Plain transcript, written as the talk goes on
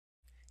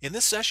In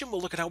this session,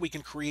 we'll look at how we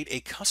can create a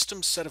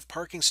custom set of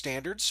parking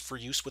standards for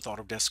use with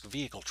Autodesk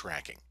Vehicle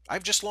Tracking.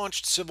 I've just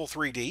launched Civil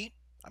 3D.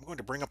 I'm going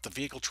to bring up the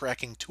Vehicle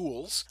Tracking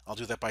tools. I'll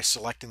do that by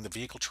selecting the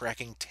Vehicle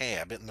Tracking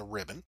tab in the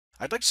ribbon.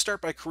 I'd like to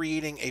start by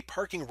creating a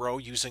parking row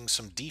using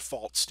some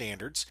default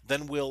standards.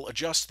 Then we'll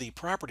adjust the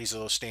properties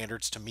of those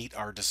standards to meet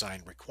our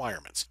design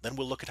requirements. Then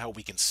we'll look at how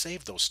we can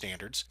save those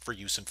standards for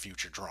use in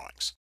future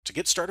drawings. To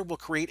get started, we'll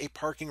create a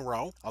parking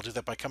row. I'll do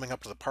that by coming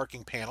up to the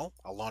parking panel.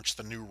 I'll launch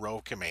the new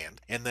row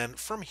command. And then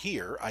from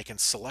here, I can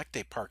select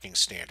a parking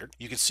standard.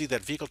 You can see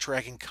that vehicle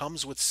tracking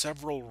comes with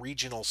several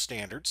regional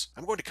standards.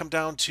 I'm going to come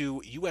down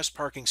to US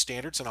parking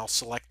standards and I'll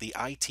select the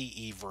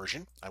ITE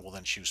version. I will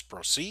then choose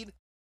proceed.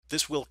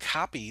 This will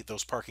copy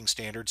those parking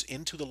standards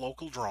into the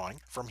local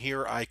drawing. From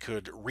here, I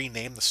could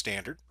rename the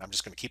standard. I'm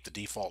just going to keep the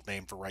default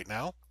name for right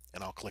now,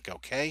 and I'll click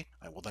OK.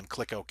 I will then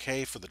click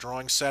OK for the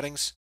drawing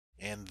settings.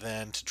 And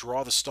then to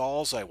draw the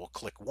stalls, I will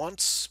click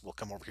once. We'll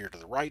come over here to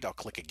the right. I'll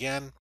click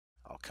again.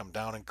 I'll come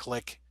down and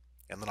click,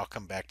 and then I'll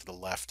come back to the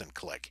left and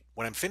click.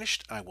 When I'm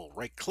finished, I will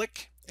right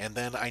click, and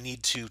then I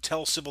need to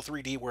tell Civil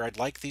 3D where I'd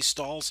like these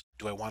stalls.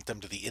 Do I want them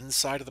to the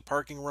inside of the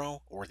parking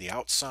row or the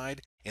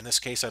outside? In this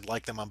case, I'd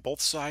like them on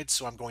both sides,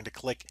 so I'm going to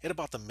click at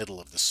about the middle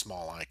of this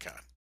small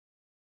icon.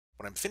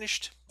 When I'm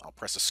finished, I'll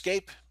press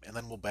escape, and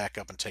then we'll back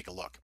up and take a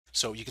look.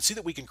 So you can see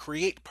that we can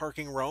create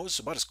parking rows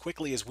about as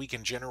quickly as we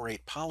can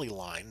generate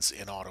polylines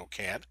in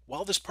AutoCAD.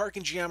 While this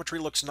parking geometry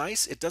looks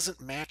nice, it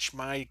doesn't match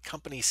my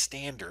company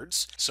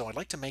standards, so I'd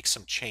like to make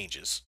some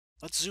changes.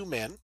 Let's zoom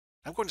in.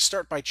 I'm going to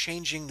start by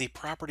changing the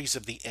properties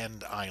of the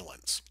end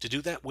islands. To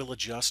do that, we'll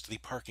adjust the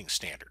parking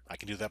standard. I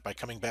can do that by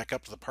coming back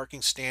up to the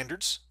parking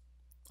standards.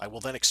 I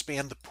will then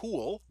expand the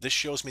pool. This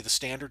shows me the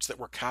standards that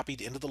were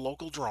copied into the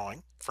local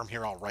drawing. From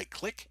here, I'll right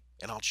click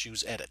and I'll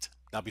choose edit.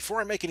 Now,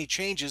 before I make any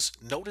changes,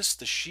 notice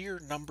the sheer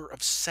number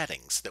of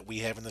settings that we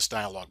have in this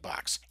dialog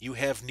box. You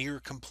have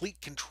near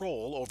complete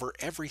control over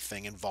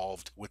everything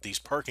involved with these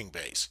parking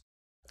bays.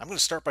 I'm going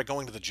to start by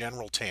going to the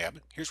General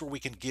tab. Here's where we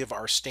can give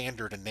our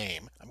standard a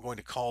name. I'm going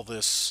to call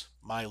this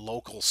My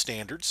Local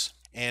Standards.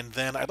 And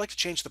then I'd like to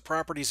change the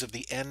properties of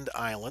the end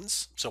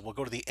islands. So we'll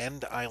go to the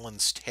End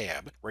Islands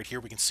tab. Right here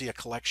we can see a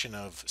collection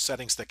of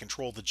settings that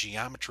control the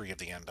geometry of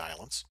the end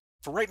islands.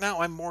 For right now,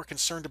 I'm more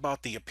concerned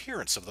about the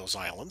appearance of those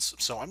islands,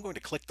 so I'm going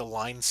to click the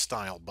Line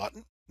Style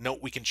button. Note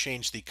we can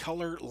change the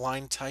color,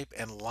 line type,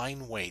 and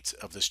line weight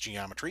of this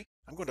geometry.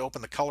 I'm going to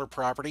open the color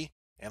property,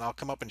 and I'll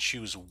come up and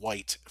choose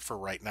white for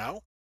right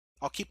now.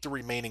 I'll keep the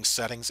remaining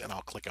settings, and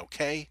I'll click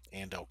OK,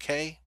 and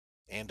OK,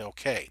 and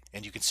OK,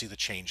 and you can see the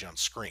change on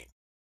screen.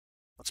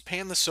 Let's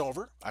pan this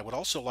over. I would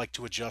also like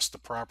to adjust the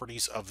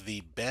properties of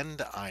the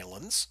bend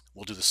islands.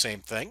 We'll do the same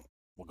thing.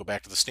 We'll go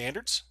back to the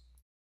standards.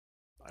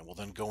 I will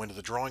then go into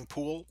the drawing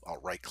pool. I'll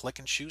right click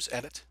and choose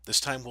edit. This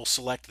time we'll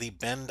select the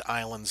Bend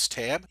Islands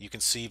tab. You can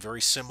see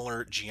very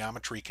similar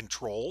geometry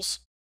controls.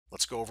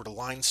 Let's go over to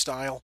line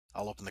style.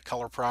 I'll open the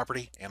color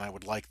property and I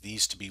would like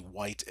these to be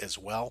white as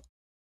well.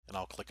 And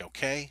I'll click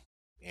OK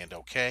and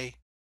OK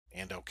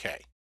and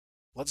OK.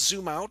 Let's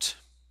zoom out.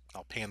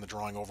 I'll pan the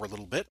drawing over a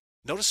little bit.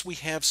 Notice we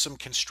have some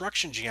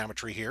construction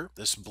geometry here.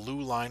 This blue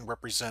line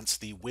represents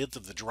the width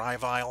of the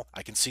drive aisle.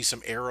 I can see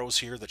some arrows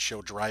here that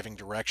show driving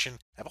direction.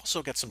 I've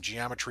also got some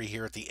geometry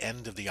here at the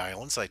end of the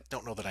islands. I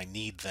don't know that I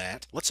need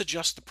that. Let's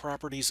adjust the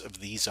properties of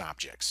these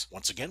objects.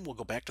 Once again, we'll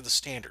go back to the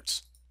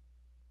standards.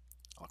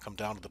 I'll come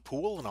down to the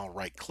pool and I'll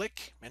right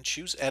click and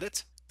choose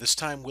edit. This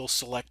time we'll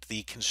select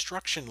the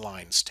construction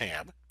lines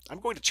tab.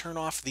 I'm going to turn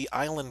off the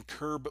island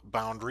curb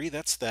boundary.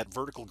 That's that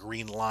vertical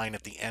green line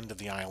at the end of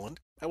the island.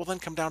 I will then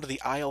come down to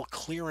the aisle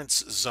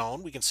clearance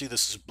zone. We can see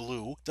this is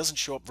blue. It doesn't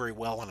show up very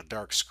well on a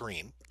dark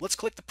screen. Let's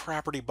click the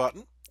property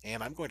button,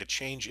 and I'm going to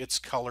change its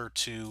color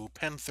to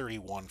Pen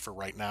 31 for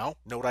right now.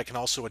 Note I can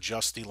also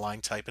adjust the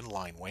line type and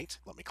line weight.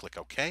 Let me click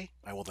OK.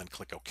 I will then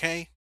click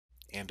OK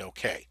and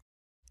OK.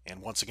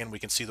 And once again, we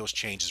can see those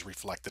changes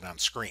reflected on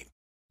screen.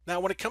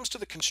 Now, when it comes to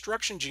the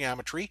construction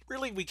geometry,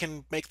 really we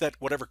can make that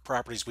whatever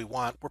properties we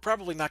want. We're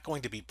probably not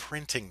going to be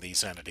printing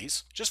these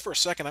entities. Just for a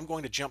second, I'm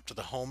going to jump to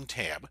the Home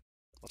tab.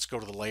 Let's go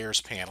to the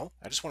Layers panel.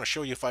 I just want to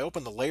show you if I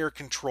open the Layer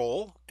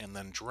Control and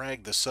then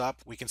drag this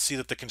up, we can see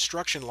that the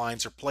construction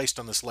lines are placed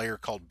on this layer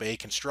called Bay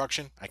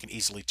Construction. I can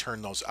easily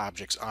turn those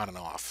objects on and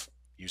off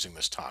using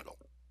this toggle.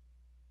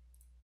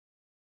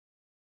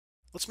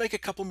 Let's make a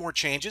couple more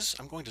changes.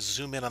 I'm going to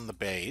zoom in on the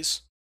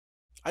bays.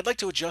 I'd like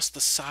to adjust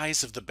the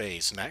size of the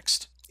bays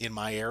next. In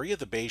my area,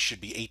 the bay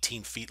should be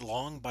 18 feet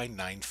long by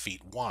 9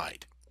 feet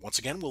wide. Once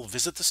again, we'll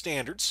visit the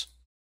standards.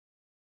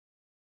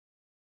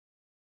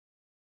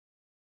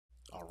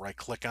 I'll right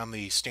click on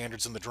the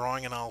standards in the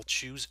drawing and I'll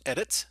choose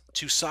edit.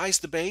 To size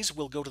the bays,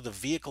 we'll go to the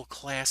Vehicle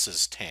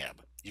Classes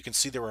tab. You can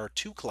see there are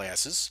two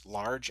classes,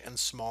 large and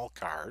small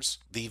cars.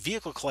 The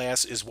vehicle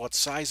class is what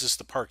sizes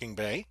the parking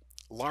bay.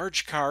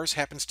 Large cars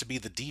happens to be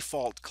the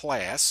default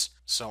class,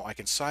 so I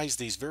can size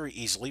these very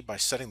easily by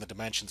setting the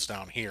dimensions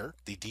down here.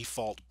 The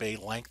default bay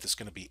length is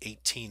going to be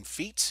 18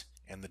 feet,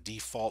 and the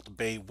default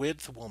bay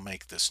width will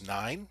make this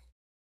 9.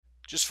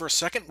 Just for a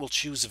second, we'll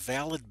choose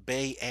valid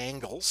bay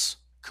angles.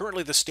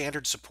 Currently, the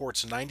standard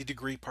supports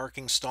 90-degree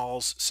parking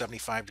stalls,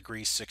 75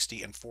 degrees,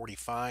 60, and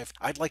 45.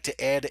 I'd like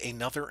to add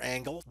another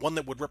angle, one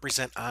that would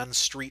represent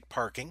on-street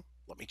parking.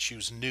 Let me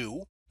choose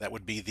New. That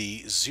would be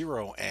the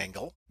 0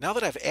 angle. Now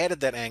that I've added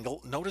that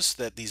angle, notice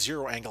that the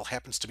 0 angle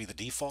happens to be the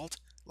default.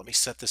 Let me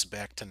set this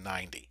back to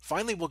 90.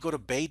 Finally, we'll go to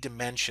bay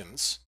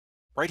dimensions.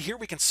 Right here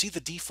we can see the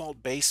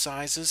default bay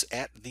sizes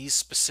at these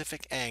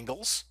specific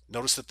angles.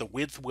 Notice that the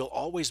width will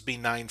always be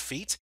 9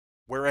 feet,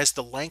 whereas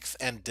the length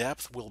and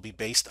depth will be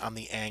based on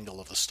the angle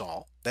of the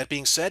stall. That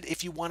being said,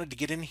 if you wanted to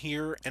get in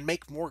here and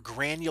make more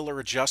granular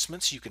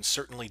adjustments, you can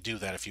certainly do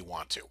that if you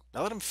want to.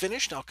 Now that I'm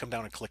finished, I'll come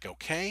down and click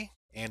OK,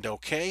 and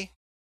OK.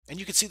 And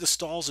you can see the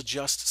stalls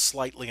adjust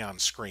slightly on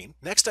screen.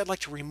 Next, I'd like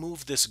to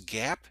remove this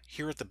gap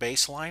here at the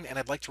baseline, and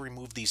I'd like to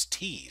remove these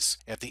T's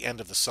at the end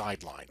of the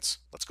sidelines.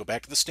 Let's go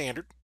back to the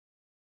standard.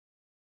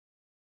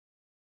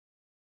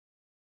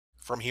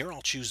 From here,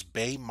 I'll choose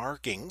Bay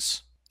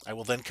Markings. I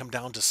will then come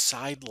down to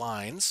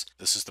Sidelines.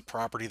 This is the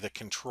property that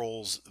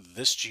controls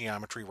this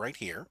geometry right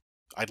here.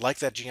 I'd like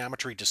that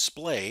geometry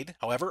displayed.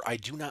 However, I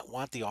do not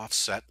want the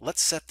offset.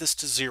 Let's set this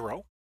to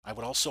 0. I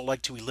would also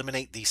like to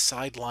eliminate the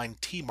sideline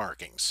T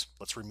markings.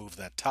 Let's remove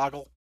that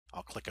toggle.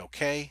 I'll click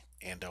OK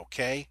and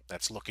OK.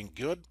 That's looking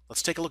good.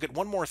 Let's take a look at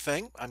one more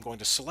thing. I'm going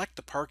to select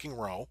the parking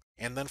row,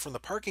 and then from the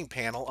parking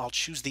panel, I'll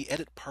choose the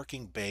Edit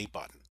Parking Bay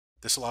button.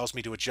 This allows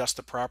me to adjust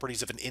the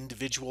properties of an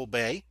individual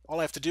bay. All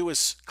I have to do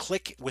is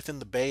click within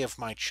the bay of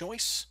my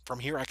choice. From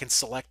here, I can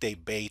select a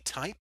bay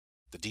type.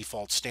 The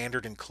default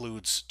standard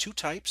includes 2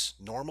 types,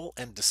 normal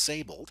and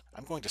disabled.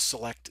 I'm going to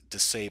select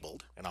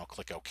disabled, and I'll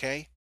click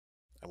OK.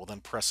 I will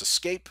then press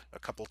escape a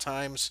couple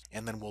times,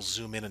 and then we'll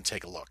zoom in and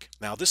take a look.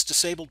 Now, this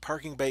disabled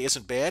parking bay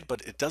isn't bad,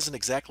 but it doesn't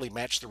exactly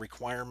match the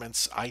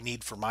requirements I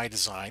need for my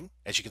design.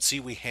 As you can see,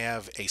 we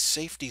have a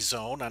safety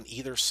zone on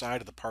either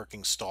side of the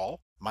parking stall.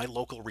 My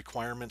local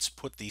requirements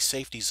put the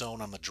safety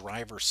zone on the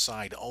driver's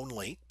side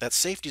only. That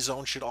safety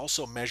zone should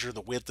also measure the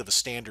width of a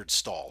standard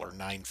stall, or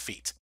 9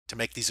 feet. To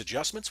make these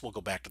adjustments, we'll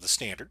go back to the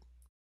standard.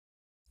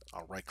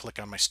 I'll right-click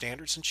on my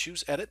standards and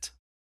choose Edit.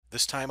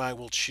 This time I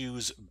will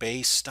choose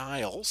Bay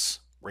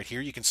Styles. Right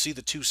here you can see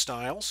the 2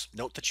 styles.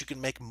 Note that you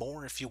can make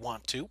more if you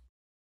want to.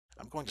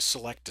 I'm going to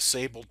select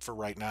Disabled for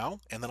right now,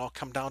 and then I'll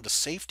come down to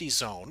Safety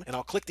Zone, and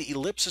I'll click the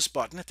ellipsis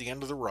button at the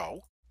end of the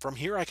row. From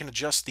here I can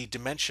adjust the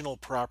dimensional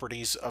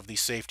properties of the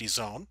safety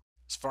zone.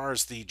 As far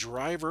as the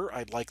driver,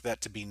 I'd like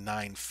that to be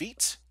 9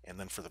 feet, and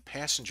then for the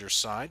passenger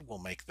side, we'll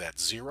make that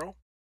 0.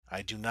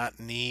 I do not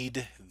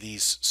need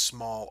these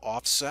small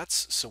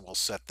offsets, so we'll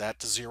set that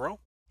to 0.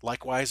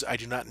 Likewise, I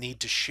do not need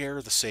to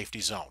share the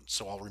safety zone,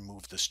 so I'll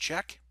remove this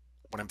check.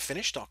 When I'm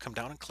finished, I'll come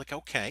down and click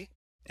OK.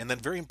 And then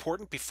very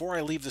important, before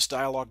I leave this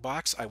dialog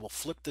box, I will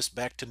flip this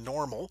back to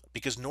normal,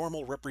 because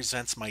normal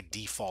represents my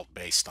default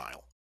bay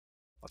style.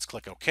 Let's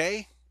click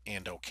OK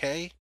and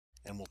OK,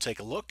 and we'll take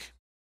a look.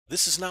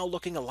 This is now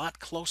looking a lot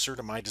closer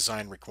to my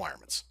design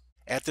requirements.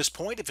 At this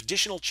point, if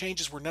additional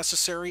changes were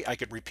necessary, I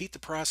could repeat the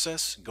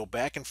process, go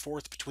back and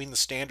forth between the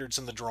standards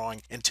and the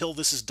drawing until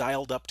this is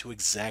dialed up to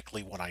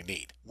exactly what I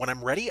need. When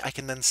I'm ready, I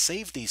can then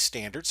save these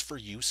standards for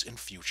use in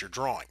future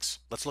drawings.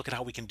 Let's look at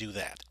how we can do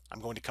that.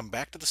 I'm going to come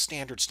back to the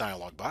Standards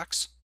dialog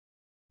box.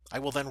 I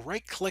will then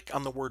right-click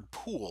on the word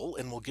Pool,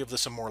 and we'll give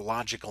this a more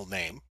logical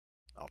name.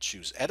 I'll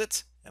choose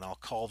Edit, and I'll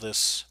call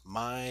this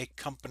My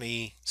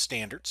Company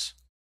Standards,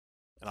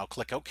 and I'll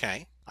click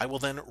OK. I will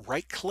then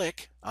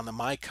right-click on the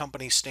My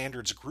Company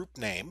Standards group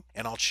name,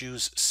 and I'll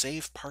choose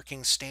Save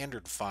Parking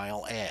Standard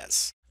File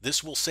As.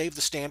 This will save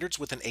the standards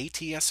with an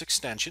ATS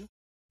extension.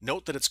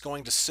 Note that it's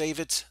going to save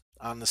it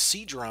on the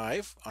C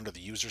drive under the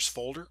Users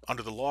folder,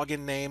 under the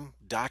login name,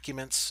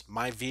 Documents,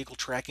 My Vehicle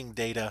Tracking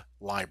Data,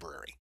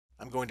 Library.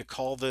 I'm going to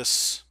call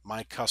this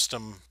My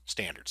Custom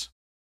Standards,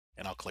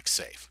 and I'll click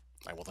Save.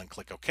 I will then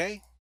click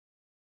OK.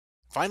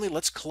 Finally,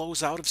 let's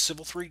close out of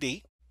Civil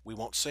 3D. We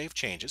won't save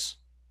changes.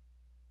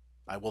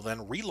 I will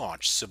then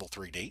relaunch Civil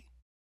 3D.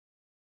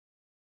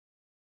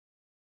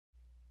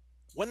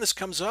 When this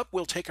comes up,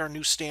 we'll take our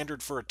new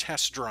standard for a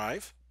test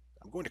drive.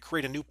 I'm going to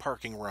create a new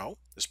parking row.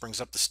 This brings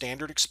up the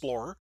Standard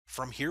Explorer.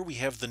 From here, we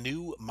have the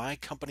new My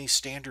Company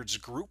Standards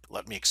group.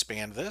 Let me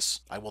expand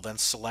this. I will then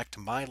select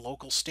My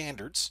Local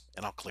Standards,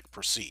 and I'll click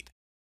Proceed.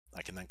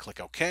 I can then click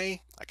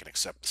OK. I can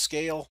accept the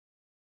scale,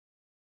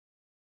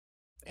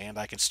 and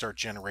I can start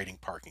generating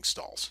parking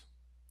stalls.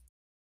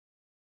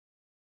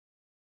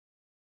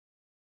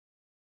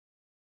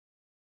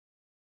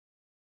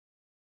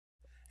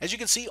 As you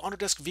can see,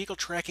 Autodesk Vehicle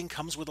Tracking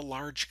comes with a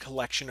large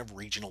collection of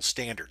regional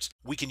standards.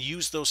 We can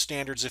use those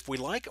standards if we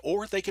like,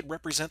 or they could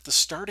represent the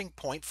starting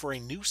point for a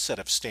new set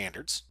of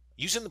standards.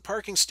 Using the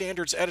Parking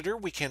Standards Editor,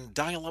 we can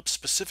dial up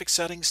specific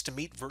settings to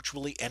meet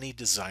virtually any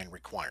design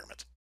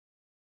requirement.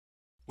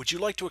 Would you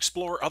like to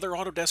explore other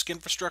Autodesk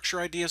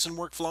infrastructure ideas and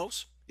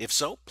workflows? If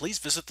so, please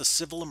visit the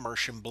Civil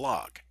Immersion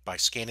blog by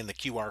scanning the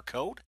QR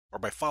code or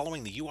by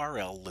following the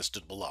URL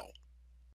listed below.